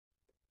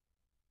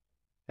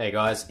Hey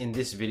guys, in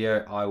this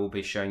video I will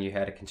be showing you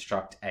how to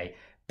construct a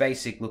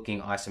basic looking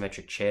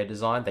isometric chair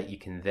design that you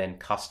can then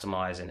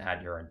customize and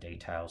add your own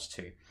details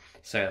to.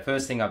 So the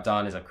first thing I've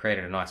done is I've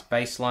created a nice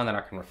baseline that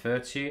I can refer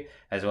to,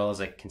 as well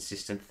as a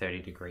consistent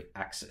 30-degree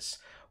axis.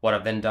 What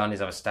I've then done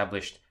is I've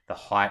established the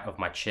height of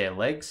my chair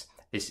legs.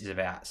 This is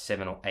about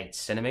 7 or 8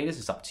 centimeters.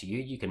 It's up to you.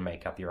 You can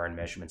make up your own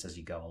measurements as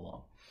you go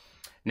along.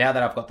 Now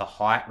that I've got the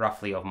height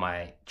roughly of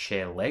my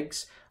chair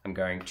legs, I'm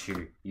going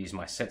to use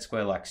my set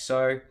square like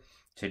so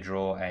to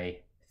draw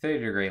a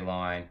 30-degree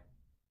line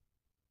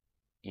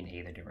in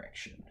either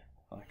direction,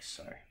 like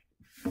so.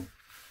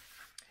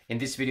 In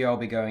this video, I'll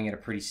be going at a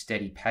pretty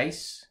steady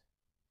pace,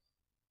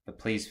 but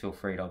please feel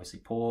free to obviously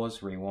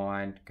pause,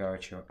 rewind, go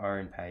at your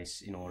own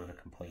pace in order to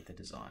complete the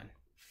design.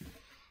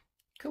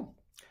 Cool.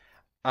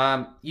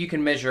 You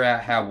can measure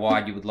out how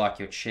wide you would like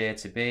your chair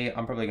to be.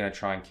 I'm probably going to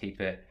try and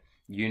keep it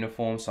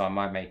uniform, so I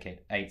might make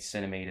it 8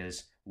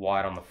 centimeters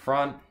wide on the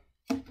front,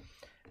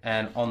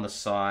 and on the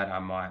side I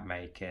might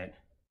make it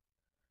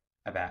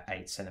about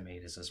 8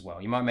 centimeters as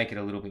well. You might make it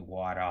a little bit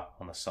wider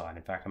on the side.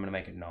 In fact, I'm going to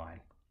make it 9.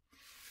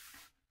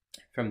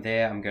 From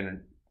there, I'm going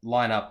to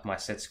line up my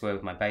set square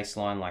with my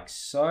baseline like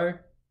so,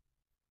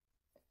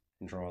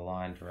 and draw a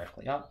line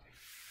directly up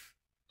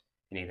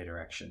in either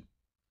direction.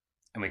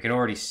 And we can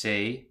already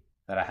see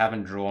that I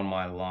haven't drawn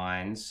my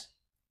lines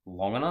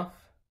long enough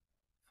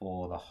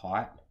for the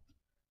height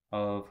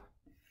of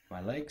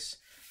my legs,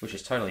 which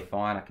is totally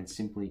fine. I can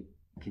simply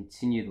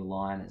continue the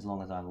line as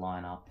long as I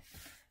line up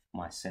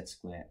my set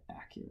square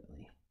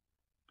accurately,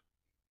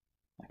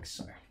 like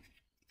so.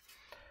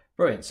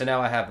 Brilliant. So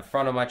now I have the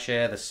front of my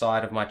chair, the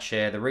side of my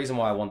chair. The reason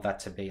why I want that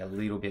to be a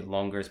little bit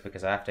longer is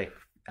because I have to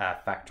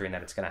factor in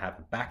that it's going to have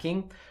a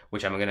backing,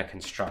 which I'm going to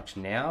construct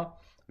now.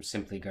 I'm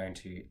simply going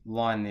to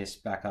line this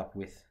back up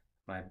with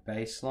my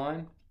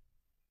baseline,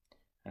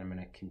 and I'm going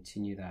to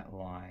continue that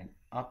line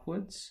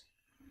upwards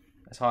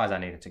as high as I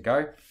need it to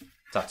go.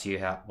 It's up to you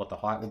what the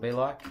height will be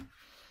like.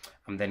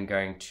 I'm then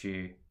going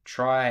to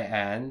try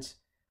and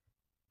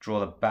draw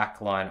the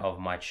back line of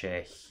my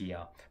chair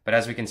here. But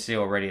as we can see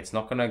already, it's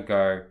not going to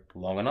go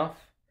long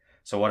enough.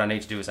 So what I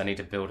need to do is I need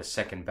to build a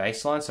second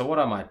baseline. So what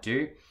I might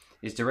do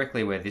is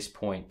directly where this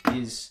point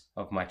is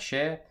of my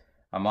chair,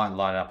 I might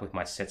line up with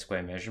my set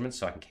square measurements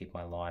so I can keep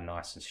my line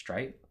nice and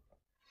straight.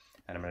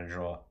 And I'm going to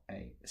draw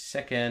a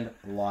second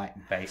light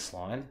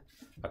baseline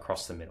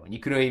across the middle. And you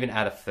could even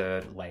add a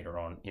third later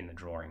on in the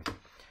drawing.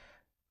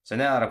 So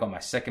now that I've got my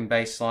second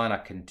baseline, I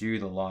can do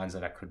the lines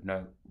that I could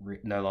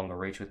no longer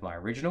reach with my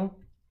original.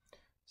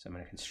 So I'm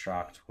going to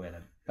construct where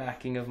the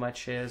backing of my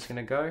chair is going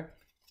to go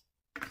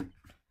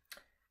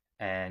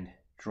and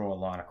draw a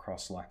line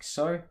across like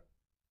so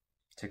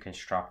to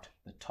construct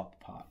the top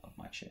part of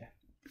my chair.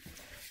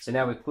 So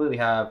now we clearly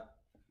have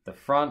the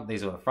front.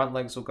 These are where the front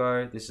legs will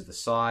go. This is the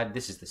side.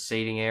 This is the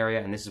seating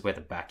area. And this is where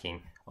the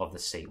backing of the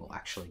seat will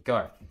actually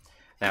go.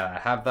 Now that I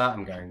have that,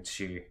 I'm going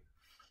to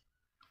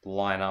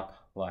line up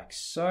like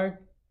so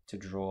to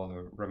draw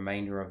the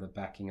remainder of the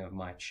backing of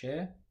my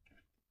chair.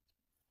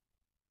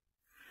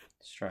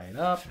 Straight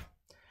up.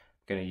 I'm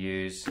going to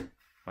use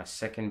my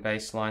second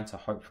baseline to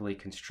hopefully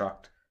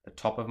construct the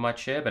top of my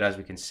chair, but as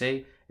we can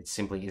see, it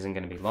simply isn't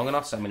going to be long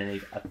enough, so I'm going to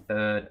need a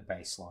third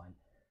baseline.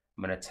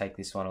 I'm going to take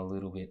this one a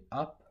little bit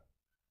up,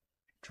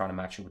 trying to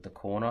match it with the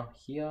corner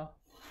here,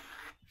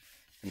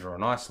 and draw a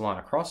nice line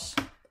across.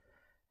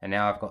 And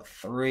now I've got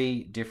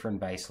 3 different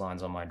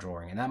baselines on my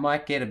drawing, and that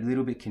might get a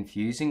little bit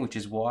confusing, which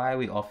is why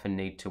we often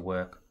need to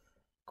work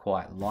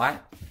quite light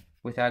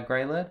with our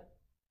grey lead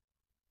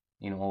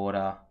in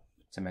order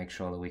to make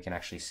sure that we can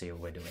actually see what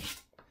we're doing.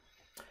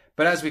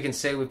 But as we can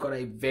see, we've got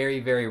a very,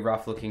 very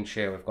rough looking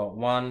chair. We've got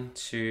 1,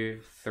 2,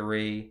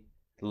 3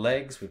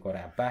 legs. We've got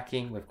our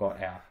backing. We've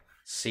got our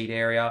seat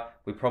area.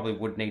 We probably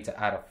would need to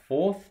add a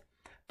 4th,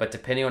 but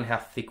depending on how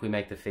thick we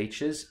make the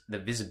features, the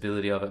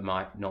visibility of it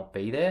might not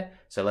be there.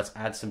 So let's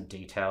add some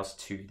details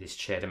to this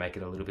chair to make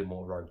it a little bit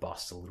more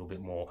robust, a little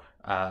bit more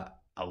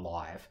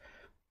alive.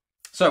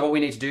 So what we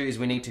need to do is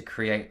we need to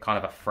create kind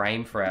of a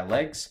frame for our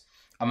legs.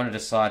 I'm going to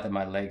decide that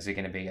my legs are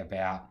going to be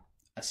about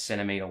 1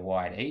 centimeter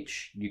wide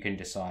each. You can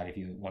decide if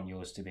you want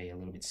yours to be a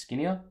little bit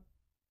skinnier.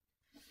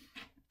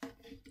 So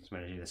I'm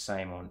going to do the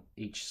same on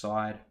each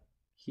side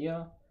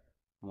here.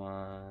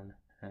 1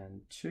 and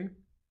 2.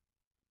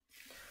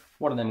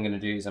 What I'm then going to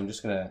do is I'm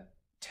just going to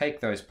take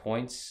those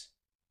points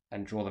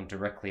and draw them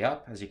directly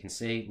up, as you can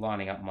see,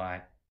 lining up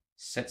my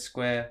set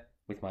square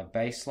with my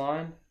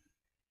baseline,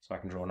 so I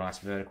can draw nice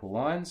vertical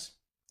lines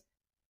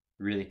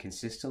really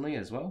consistently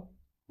as well,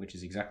 which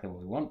is exactly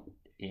what we want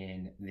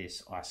in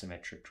this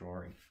isometric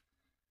drawing.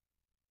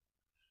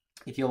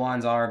 If your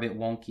lines are a bit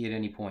wonky at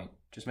any point,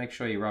 just make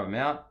sure you rub them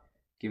out,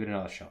 give it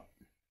another shot.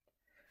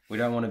 We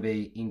don't want to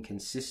be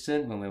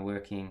inconsistent when we're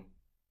working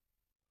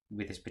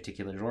with this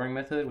particular drawing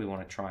method. We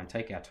want to try and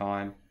take our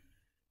time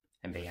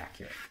and be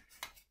accurate.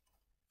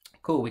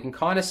 Cool, we can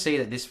kind of see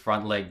that this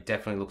front leg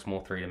definitely looks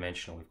more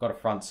 3-dimensional. We've got a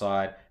front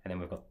side and then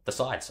we've got the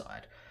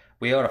side.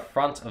 we got a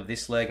front of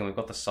this leg and we've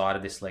got the side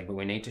of this leg, but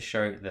we need to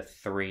show the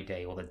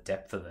 3D or the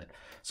depth of it.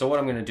 So what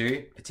I'm going to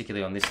do,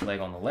 particularly on this leg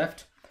on the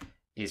left,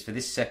 is for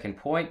this second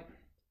point,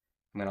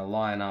 I'm going to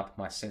line up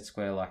my set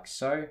square like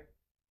so,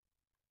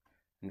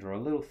 and draw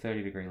a little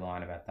 30-degree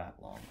line about that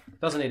long.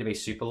 It doesn't need to be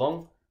super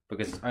long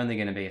because it's only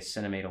going to be 1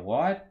 centimeter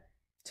wide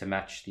to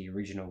match the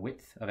original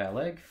width of our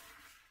leg.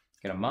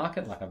 I'm going to mark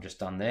it like I've just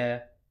done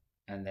there,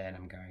 and then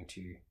I'm going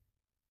to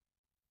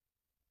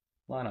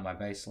line up my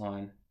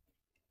baseline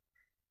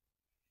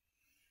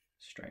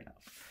straight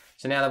up.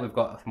 So now that we've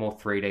got more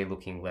 3D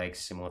looking legs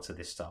similar to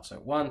this stuff. So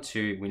 1,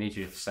 2, we need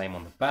to do the same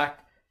on the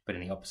back, but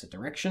in the opposite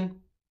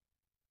direction.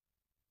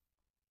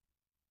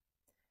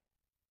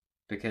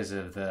 Because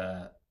of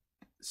the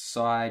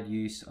side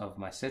use of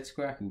my set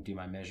square, I can do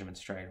my measurement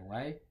straight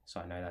away. So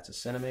I know that's 1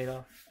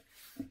 centimeter.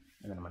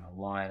 And then I'm going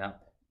to line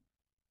up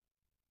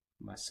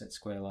my set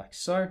square like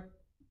so.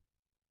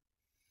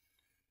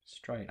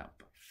 Straight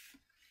up.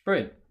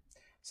 Brilliant.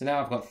 So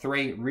now I've got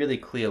 3 really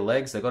clear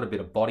legs. They've got a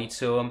bit of body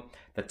to them.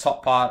 The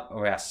top part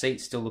of our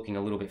seat's still looking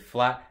a little bit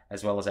flat,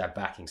 as well as our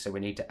backing. So we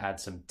need to add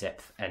some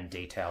depth and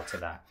detail to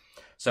that.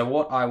 So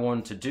what I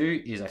want to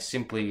do is I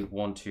simply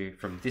want to,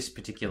 from this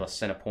particular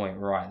center point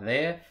right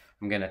there,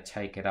 I'm going to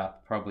take it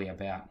up probably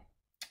about,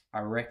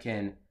 I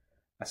reckon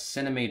 1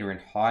 centimeter in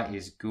height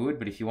is good.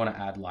 But if you want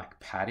to add like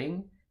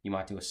padding, you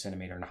might do 1.5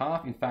 centimeters.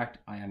 In fact,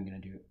 I am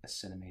going to do 1.5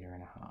 centimeters.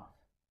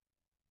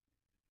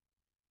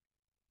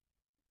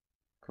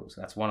 Cool,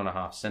 so that's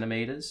 1.5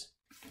 centimeters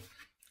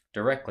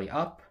directly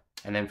up,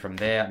 and then from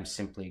there I'm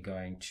simply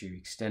going to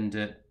extend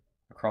it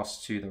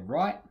across to the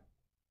right,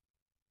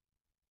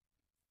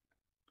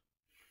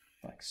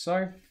 like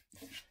so,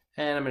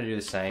 and I'm going to do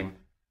the same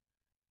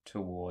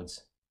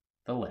towards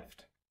the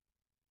left,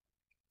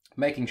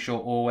 making sure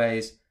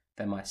always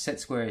that my set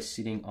square is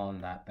sitting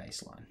on that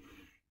baseline.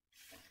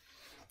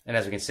 And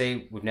as we can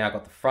see, we've now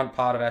got the front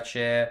part of our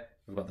chair,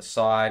 we've got the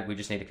side, we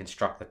just need to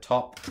construct the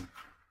top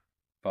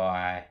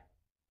by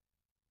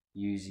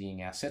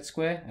using our set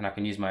square, and I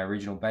can use my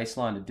original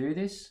baseline to do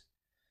this.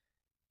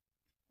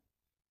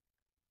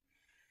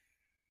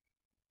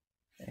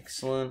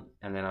 Excellent.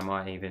 And then I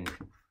might even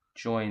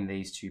join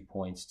these 2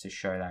 points to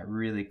show that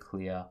really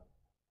clear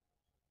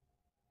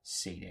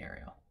seat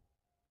area.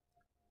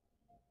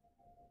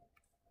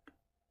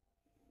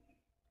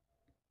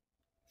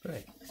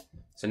 Great.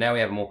 So now we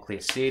have a more clear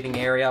seating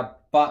area,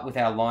 but with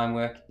our line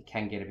work, it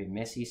can get a bit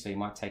messy. So you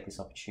might take this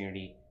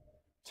opportunity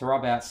to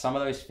rub out some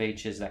of those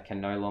features that can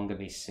no longer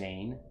be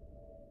seen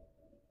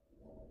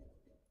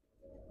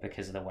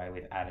because of the way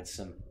we've added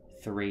some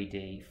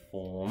 3D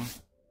form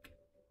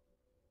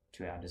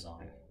to our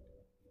design.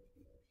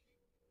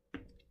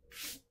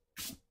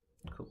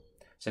 Cool.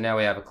 So now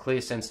we have a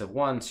clear sense of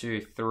 1,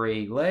 2,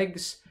 3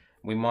 legs.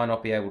 We might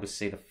not be able to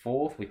see the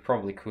 4th. We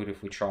probably could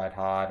if we tried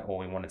hard or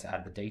we wanted to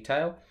add the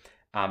detail.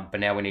 But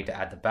now we need to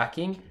add the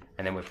backing,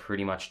 and then we're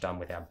pretty much done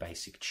with our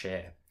basic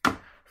chair.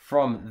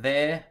 From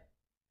there,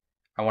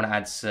 I want to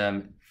add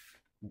some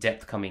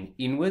depth coming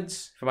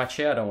inwards for my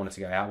chair. I don't want it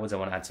to go outwards. I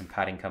want to add some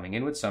padding coming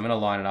inwards. So I'm going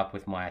to line it up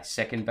with my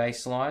second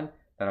baseline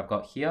that I've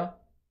got here.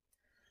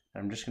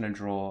 And I'm just going to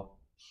draw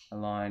a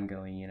line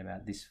going in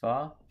about this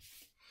far.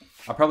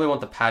 I probably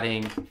want the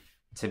padding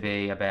to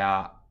be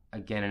about,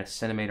 again, 1.5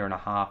 centimeters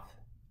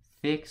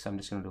thick. So I'm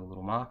just going to do a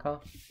little marker.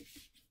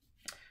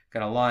 I'm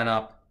going to line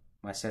up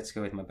my set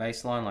square with my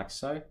baseline like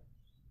so.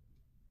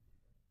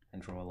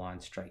 And draw a line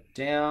straight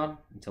down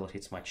until it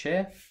hits my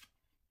chair.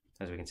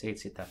 As we can see,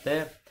 it's hit that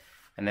there.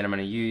 And then I'm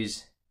going to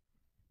use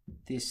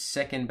this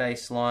second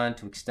baseline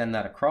to extend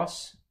that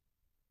across.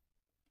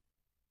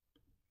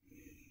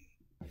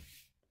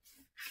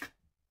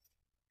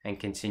 And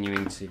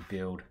continuing to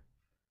build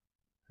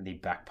the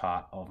back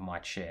part of my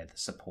chair, the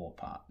support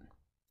part.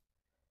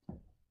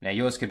 Now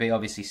yours could be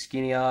obviously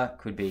skinnier,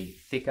 could be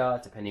thicker,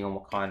 depending on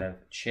what kind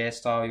of chair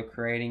style you're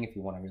creating. If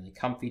you want a really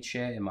comfy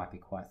chair, it might be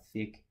quite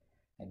thick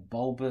and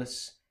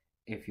bulbous.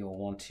 If you're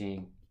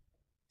wanting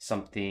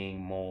something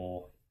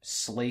more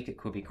sleek, it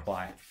could be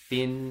quite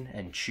thin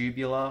and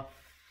tubular.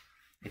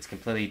 It's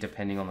completely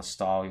depending on the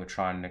style you're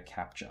trying to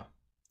capture.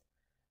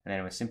 And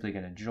then we're simply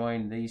going to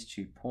join these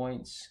 2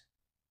 points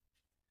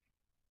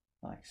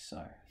like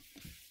so.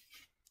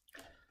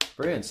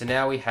 Brilliant. So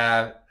now we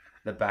have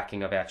the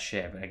backing of our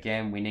chair, but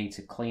again, we need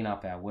to clean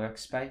up our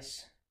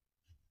workspace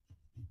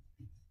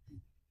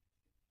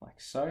like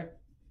so.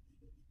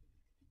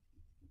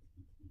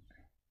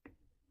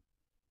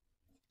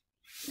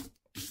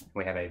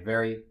 We have a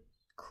very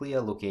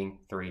clear looking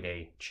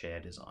 3D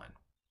chair design.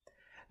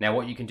 Now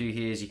what you can do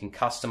here is you can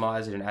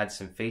customize it and add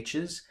some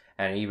features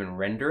and even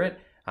render it.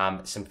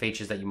 Some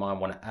features that you might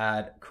want to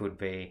add could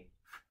be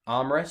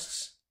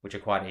armrests, which are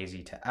quite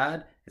easy to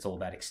add. It's all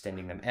about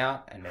extending them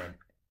out and then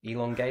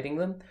elongating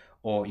them.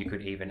 Or you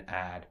could even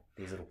add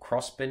these little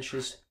cross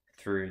benches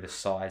through the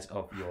sides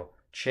of your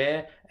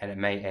chair, and it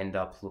may end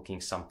up looking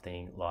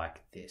something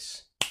like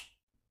this.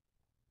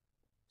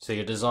 So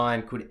your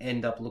design could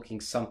end up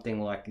looking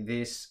something like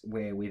this,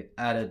 where we've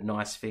added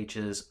nice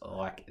features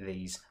like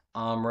these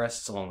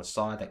armrests along the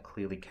side that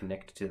clearly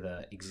connect to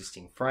the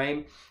existing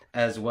frame,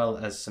 as well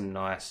as some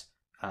nice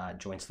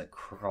joints that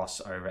cross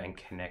over and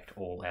connect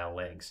all our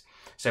legs.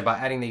 So by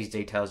adding these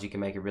details, you can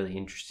make a really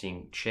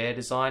interesting chair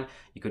design.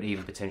 You could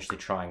even potentially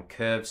try and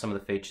curve some of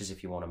the features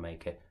if you want to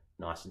make it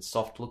nice and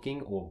soft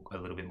looking or a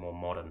little bit more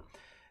modern.